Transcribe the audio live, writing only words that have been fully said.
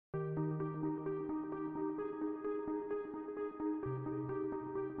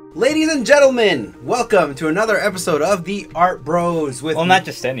Ladies and gentlemen, welcome to another episode of the Art Bros with not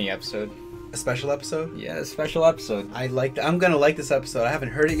just any episode. a special episode. Yeah, a special episode. I'm gonna like this episode. I haven't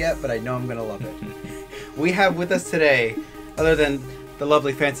heard it yet, but I know I'm gonna love it. We have with us today, other than the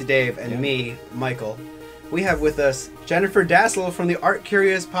lovely Fancy Dave and me, Michael, we have with us Jennifer Dasal from the Art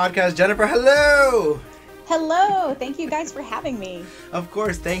Curious podcast. Jennifer, hello! Hello! Thank you guys for having me. Of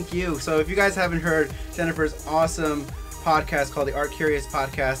course, thank you. So if you guys haven't heard Jennifer's awesome podcast called the Art Curious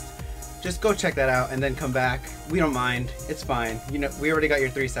podcast, just go check that out and then come back. We don't mind. It's fine. You know, we already got your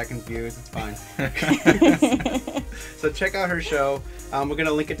 3-second views. It's fine. So check out her show. We're going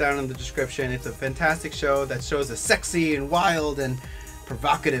to link it down in the description. It's a fantastic show that shows a sexy and wild and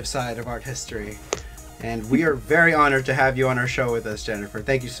provocative side of art history. And we are very honored to have you on our show with us, Jennifer.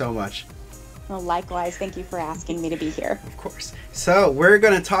 Thank you so much. Well, likewise, thank you for asking me to be here. Of course. So we're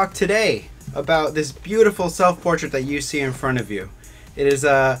going to talk today about this beautiful self-portrait that you see in front of you. It is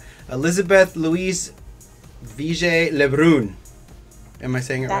Elizabeth Louise Vigée Le Brun. Am I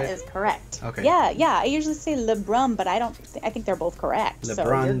saying it right? That is correct. Okay. Yeah. I usually say Le Brun, but I think they're both correct. Le so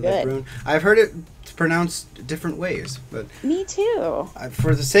Brun, you're good. Le Brun. I've heard it pronounced different ways, but Me too.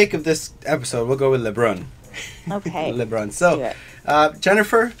 for the sake of this episode, we'll go with Le Brun. Okay. Le Brun. Do So, it.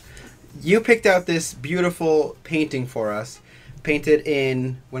 Jennifer, you picked out this beautiful painting for us. Painted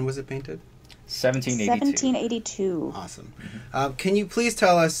in, when was it painted? 1782. 1782. Awesome. Can you please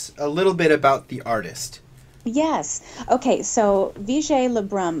tell us a little bit about the artist? Yes. Okay, so Vigée Le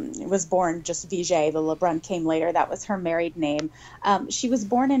Brun was born just Vigée. The Le Brun came later. That was her married name. She was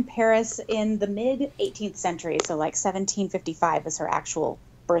born in Paris in the mid-18th century, so like 1755 is her actual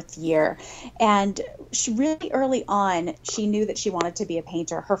birth year. And she really early on, she knew that she wanted to be a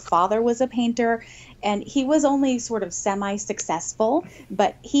painter. Her father was a painter, and he was only sort of semi-successful,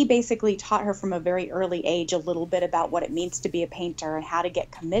 but he basically taught her from a very early age a little bit about what it means to be a painter and how to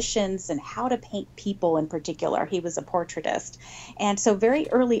get commissions and how to paint people in particular. He was a portraitist. And so very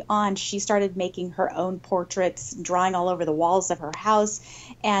early on, she started making her own portraits, drawing all over the walls of her house,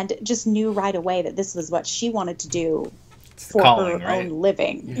 and just knew right away that this was what she wanted to do for calling, her right? own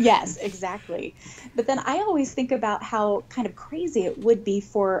living. Yes, exactly. But then I always think about how kind of crazy it would be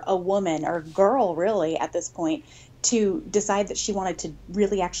for a woman or girl really at this point to decide that she wanted to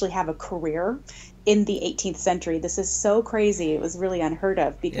really actually have a career in the 18th century. This is so crazy. It was really unheard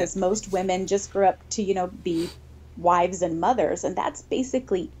of because most women just grew up to, be wives and mothers, and that's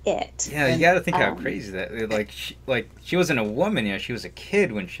basically it. Yeah, you got to think how crazy that. She wasn't a woman, she was a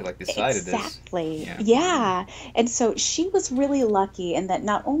kid when she decided this. Exactly. Yeah. And so she was really lucky in that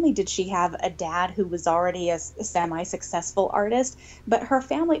not only did she have a dad who was already a semi-successful artist, but her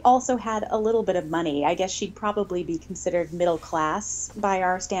family also had a little bit of money. I guess she'd probably be considered middle class by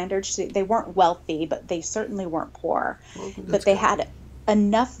our standards. They weren't wealthy, but they certainly weren't poor. But they had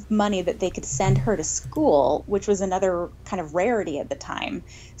enough money that they could send her to school, which was another kind of rarity at the time.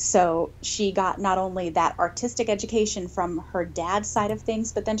 So she got not only that artistic education from her dad's side of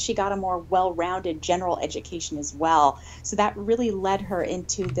things, but then she got a more well-rounded general education as well. So that really led her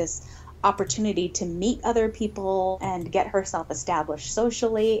into this opportunity to meet other people and get herself established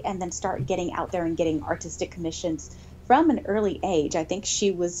socially, and then start getting out there and getting artistic commissions from an early age. I think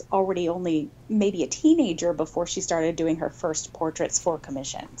she was already only maybe a teenager before she started doing her first portraits for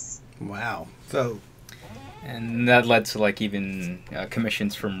commissions. Wow. So, And that led to even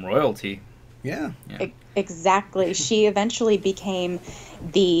commissions from royalty. yeah. Exactly. She eventually became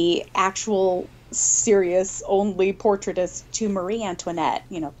the actual serious only portraitist to Marie Antoinette,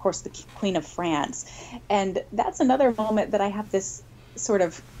 of course, the Queen of France. And that's another moment that I have this sort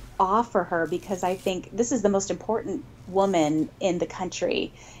of awe for her, because I think this is the most important woman in the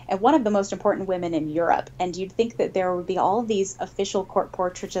country and one of the most important women in Europe. And you'd think that there would be all these official court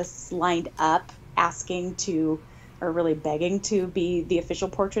portraitists lined up asking to, or really begging to be the official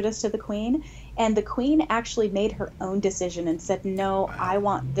portraitist to the Queen. And the Queen actually made her own decision and said, no, Wow. I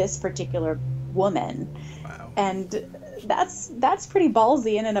want this particular woman. Wow. And that's pretty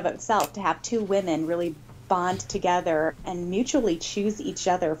ballsy in and of itself, to have two women really bond together and mutually choose each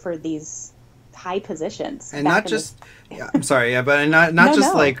other for these high positions. And not just I'm sorry, but not No,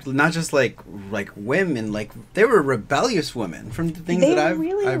 just no. not just like women, they were rebellious women from the things They that I've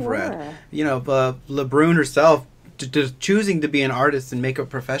really read. were. Le Brun herself choosing to be an artist and make a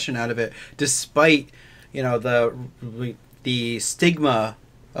profession out of it, despite the stigma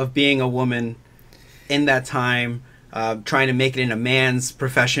of being a woman in that time. Trying to make it in a man's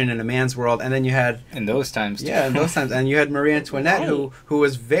profession, in a man's world. And then you had... In those times, too. Yeah, in those times. And you had Marie Antoinette, Right. who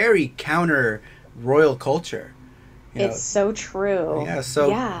was very counter royal culture. You know? It's so true. Yeah,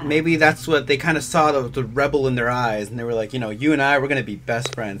 so maybe that's what they kind of saw, the rebel in their eyes, and they were like, you know, you and I, we're going to be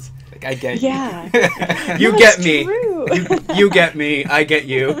best friends. Like, I get you. You get me. You get me. I get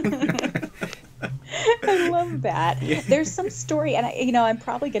you. I love that. Yeah. There's some story, and I'm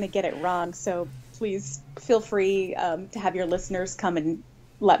probably going to get it wrong, so please feel free to have your listeners come and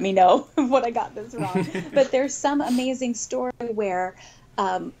let me know what I got this wrong. But there's some amazing story where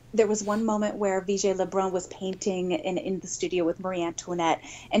there was one moment where Vigée Le Brun was painting in the studio with Marie Antoinette,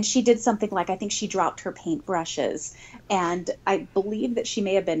 and she did something like, I think she dropped her paint brushes, and I believe that she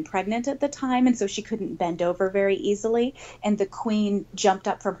may have been pregnant at the time, and so she couldn't bend over very easily, and the queen jumped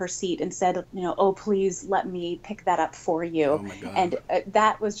up from her seat and said, oh, please let me pick that up for you. Oh my God. And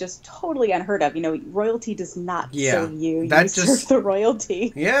that was just totally unheard of. Royalty does not serve you. That you serve the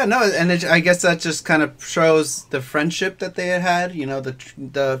royalty. Yeah, no, and I guess that just kind of shows the friendship that they had,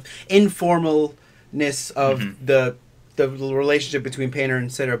 the informalness of the relationship between painter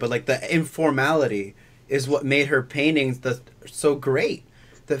and sitter, but like the informality is what made her paintings so great.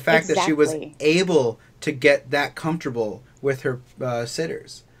 The fact that she was able to get that comfortable with her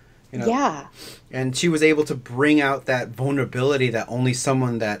sitters. Yeah. And she was able to bring out that vulnerability that only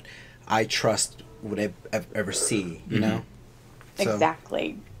someone that I trust would ever see, So,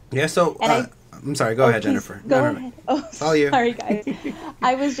 exactly. Yeah, so I'm sorry, go ahead, Jennifer. Go ahead. Oh, all you. Sorry, guys.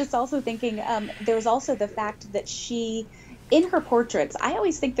 I was just also thinking there was also the fact that she, in her portraits, I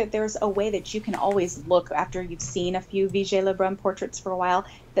always think that there's a way that you can always look after you've seen a few Vigée Le Brun portraits for a while,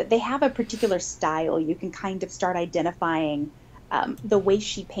 that they have a particular style. You can kind of start identifying the way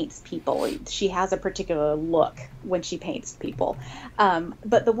she paints people. She has a particular look when she paints people.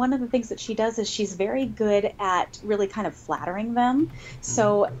 But one of the things that she does is she's very good at really kind of flattering them.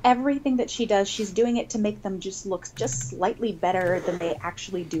 So everything that she does, she's doing it to make them just look just slightly better than they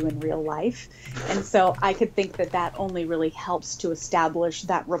actually do in real life. And so I could think that only really helps to establish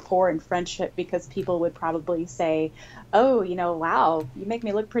that rapport and friendship, because people would probably say, oh, wow, you make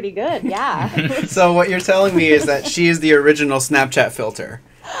me look pretty good. Yeah. So what you're telling me is that she is the original Snapchat filter.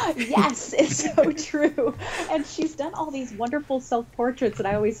 Yes, it's so true. And she's done all these wonderful self-portraits that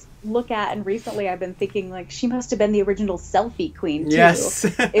I always look at, and recently I've been thinking, like, she must have been the original selfie queen, too. Yes.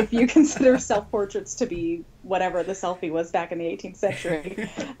 If you consider self-portraits to be whatever the selfie was back in the 18th century.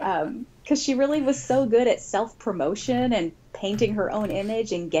 Because she really was so good at self-promotion and painting her own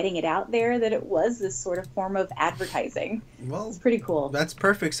image and getting it out there that it was this sort of form of advertising. Well, it's pretty cool. That's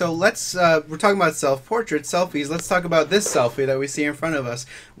perfect. So let's, we're talking about self-portraits, selfies. Let's talk about this selfie that we see in front of us.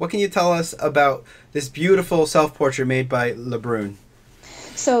 What can you tell us about this beautiful self-portrait made by Le Brun?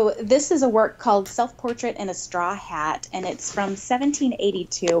 So this is a work called Self-Portrait in a Straw Hat, and it's from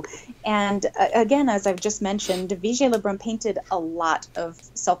 1782. And again, as I've just mentioned, Vigée Le Brun painted a lot of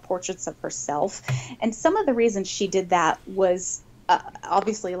self-portraits of herself. And some of the reasons she did that was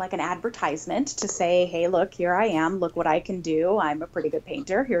obviously like an advertisement to say, hey, look, here I am. Look what I can do. I'm a pretty good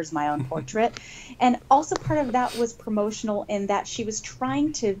painter. Here's my own portrait. And also part of that was promotional in that she was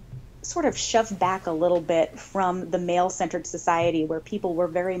trying to sort of shove back a little bit from the male-centered society where people were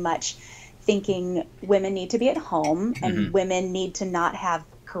very much thinking women need to be at home and women need to not have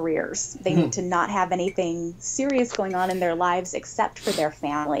careers. They need to not have anything serious going on in their lives except for their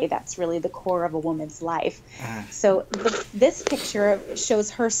family. That's really the core of a woman's life. So this picture shows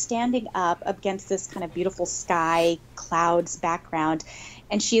her standing up against this kind of beautiful sky, clouds background,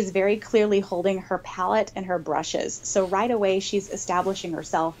 and she is very clearly holding her palette and her brushes. So right away, she's establishing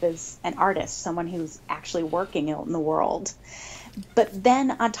herself as an artist, someone who's actually working in the world. But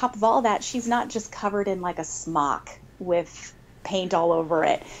then on top of all that, she's not just covered in like a smock with paint all over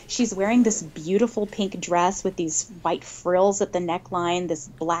it. She's wearing this beautiful pink dress with these white frills at the neckline, this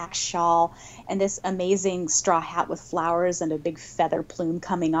black shawl, and this amazing straw hat with flowers and a big feather plume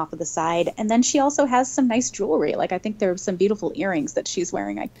coming off of the side. And then she also has some nice jewelry. Like I think there are some beautiful earrings that she's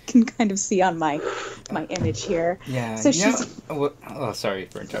wearing. I can kind of see on my image here. Yeah. So she's. Oh, sorry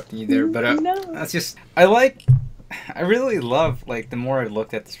for interrupting you there, but No. that's just I really love, like, the more I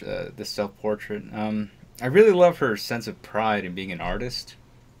looked at this self-portrait, I really love her sense of pride in being an artist.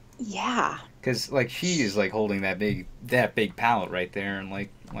 Yeah. Because, like, she is, like, holding that big palette right there, and, like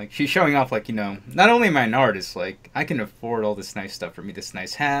she's showing off, like, not only am I an artist, like, I can afford all this nice stuff for me, this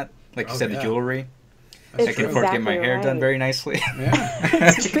nice hat, like you said, the jewelry. I can afford to get my hair done very nicely. Yeah.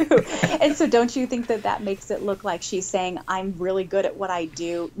 It's true. And so don't you think that makes it look like she's saying, I'm really good at what I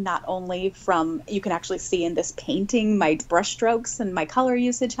do, not only from, you can actually see in this painting, my brush strokes and my color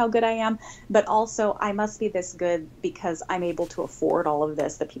usage, how good I am, but also I must be this good because I'm able to afford all of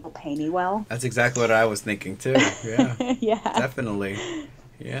this, that people pay me well. That's exactly what I was thinking too. Yeah. Yeah. Definitely.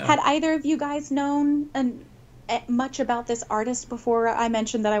 Yeah. Had either of you guys known much about this artist before I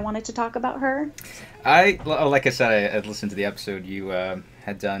mentioned that I wanted to talk about her? Like I said, I listened to the episode you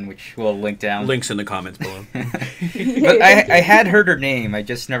had done, which we'll link down. Links in the comments below. But I had heard her name. I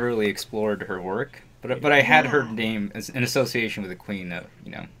just never really explored her work. But I had her name as in association with the Queen.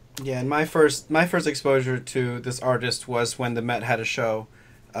 Yeah, and my first exposure to this artist was when the Met had a show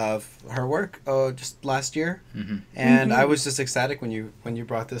of her work just last year, and I was just ecstatic when you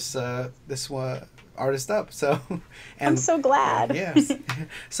brought this artist up. So, and, I'm so glad. Yes.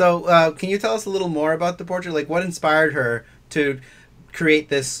 So, can you tell us a little more about the portrait? Like, what inspired her to create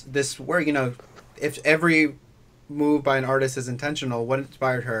this work? You know, if every move by an artist is intentional, what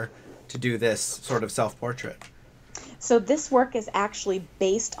inspired her to do this sort of self-portrait? So this work is actually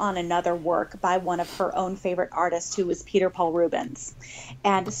based on another work by one of her own favorite artists, who was Peter Paul Rubens.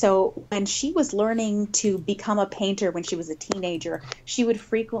 And so when she was learning to become a painter when she was a teenager, she would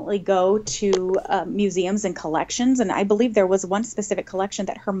frequently go to museums and collections. And I believe there was one specific collection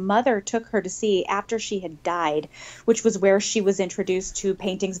that her mother took her to see after she had died, which was where she was introduced to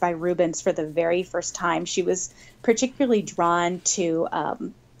paintings by Rubens for the very first time. She was particularly drawn to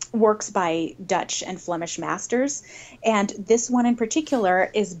works by Dutch and Flemish masters. And this one in particular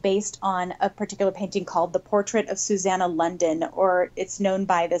is based on a particular painting called The Portrait of Susanna London, or it's known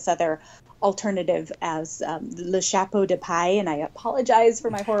by this other alternative as Le Chapeau de Paille, and I apologize for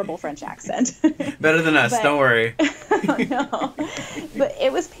my horrible French accent. Better than us, don't worry. Oh, no. But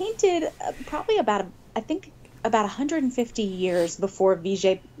it was painted probably about 150 years before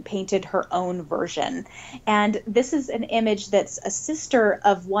Vigée painted her own version. And this is an image that's a sister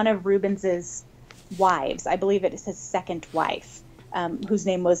of one of Rubens's wives. I believe it is his second wife, whose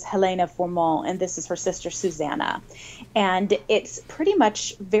name was Helena Formant, and this is her sister Susanna. And it's pretty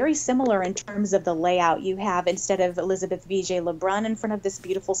much very similar in terms of the layout. You have, instead of Elizabeth Vigée Le Brun in front of this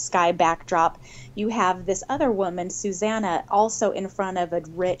beautiful sky backdrop, you have this other woman, Susanna, also in front of a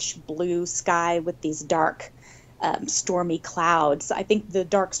rich blue sky with these dark stormy clouds. I think the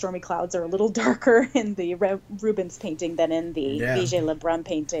dark stormy clouds are a little darker in the Rubens painting than in the Vigée Le Brun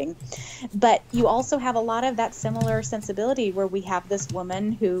painting. But you also have a lot of that similar sensibility where we have this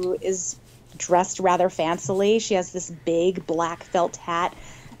woman who is dressed rather fancily. She has this big black felt hat,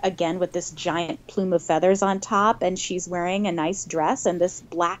 again with this giant plume of feathers on top, and she's wearing a nice dress and this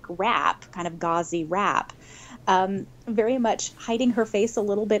black wrap, kind of gauzy wrap. Very much hiding her face a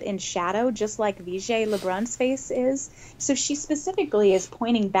little bit in shadow, just like Vigée Le Brun's face is. So she specifically is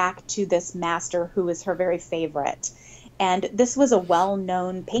pointing back to this master who is her very favorite. And this was a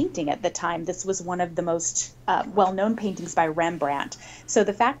well-known painting at the time. This was one of the most well-known paintings by Rembrandt. So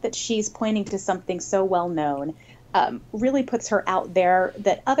the fact that she's pointing to something so well-known really puts her out there,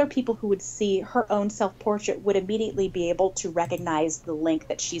 that other people who would see her own self-portrait would immediately be able to recognize the link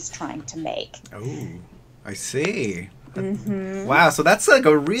that she's trying to make. Oh, I see. Wow, so that's like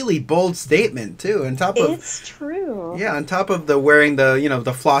a really bold statement too. On top of, it's true. Yeah, on top of the wearing the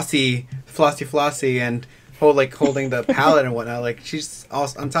the flossy and holding the palette and whatnot. Like, she's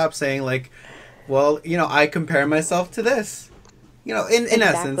also on top saying like, well, I compare myself to this. In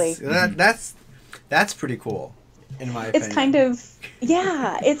Exactly. essence, that's pretty cool. In my opinion.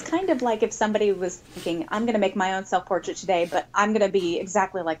 It's kind of like if somebody was thinking, I'm going to make my own self-portrait today, but I'm going to be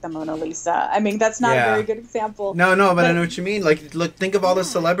exactly like the Mona Lisa. I mean, that's not a very good example. No, but I know what you mean. Like, look, think of all the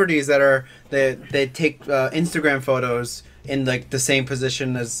celebrities that they take Instagram photos in like the same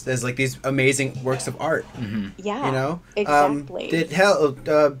position as like these amazing works of art. Yeah, exactly.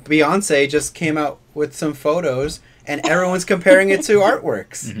 Beyonce just came out with some photos, and everyone's comparing it to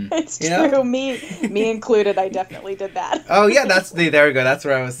artworks. It's true. Me included. I definitely did that. Oh yeah, there we go. That's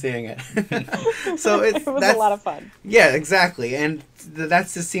where I was seeing it. So it was a lot of fun. Yeah, exactly. And that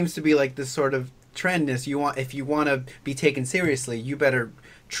just seems to be like this sort of trend. Is if you want to be taken seriously, you better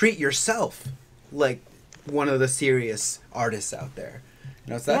treat yourself like one of the serious artists out there.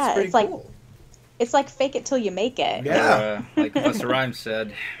 So that's pretty cool. It's like fake it till you make it. Yeah, like Busta Rhymes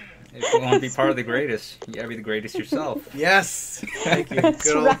said. If you want to be part of the greatest, you gotta be the greatest yourself. Yes. Thank you. That's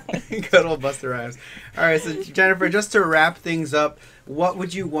good old Busta Rhymes. All right, so Jennifer, just to wrap things up, what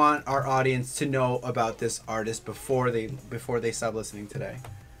would you want our audience to know about this artist before they stop listening today?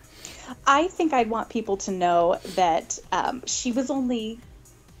 I think I'd want people to know that she was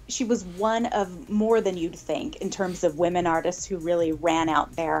one of more than you'd think in terms of women artists who really ran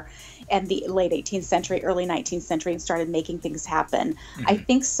out there in the late 18th century, early 19th century, and started making things happen. I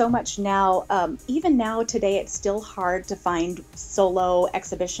think so much now, even now today, it's still hard to find solo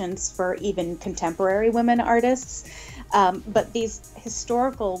exhibitions for even contemporary women artists. But these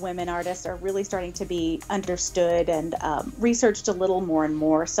historical women artists are really starting to be understood and researched a little more and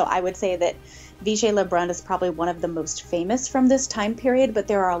more. So I would say that Vigée Le Brun is probably one of the most famous from this time period, but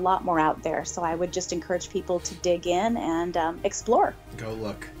there are a lot more out there. So I would just encourage people to dig in and explore. Go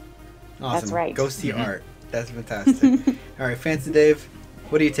look. Awesome. That's right. Go see art. That's fantastic. All right, Fancy Dave,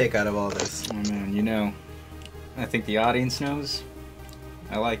 what do you take out of all this? Oh man, I think the audience knows.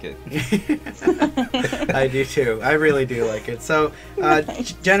 I like it. I do too. I really do like it. So,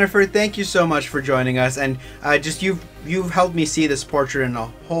 Jennifer, thank you so much for joining us, and just you've helped me see this portrait in a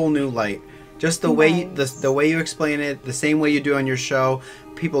whole new light. Just the way the way you explain it, the same way you do on your show.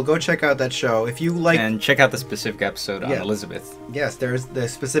 People, go check out that show if you like. And check out the specific episode on Elizabeth. Yes, there's the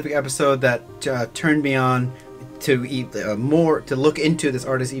specific episode that turned me on to to look into this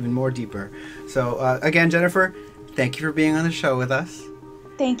artist even more deeper. So again, Jennifer, thank you for being on the show with us.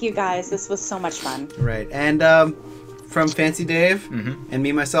 Thank you, guys. This was so much fun. Right. And from Fancy Dave and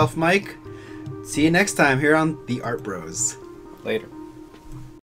me, myself, Mike, see you next time here on The Art Bros. Later.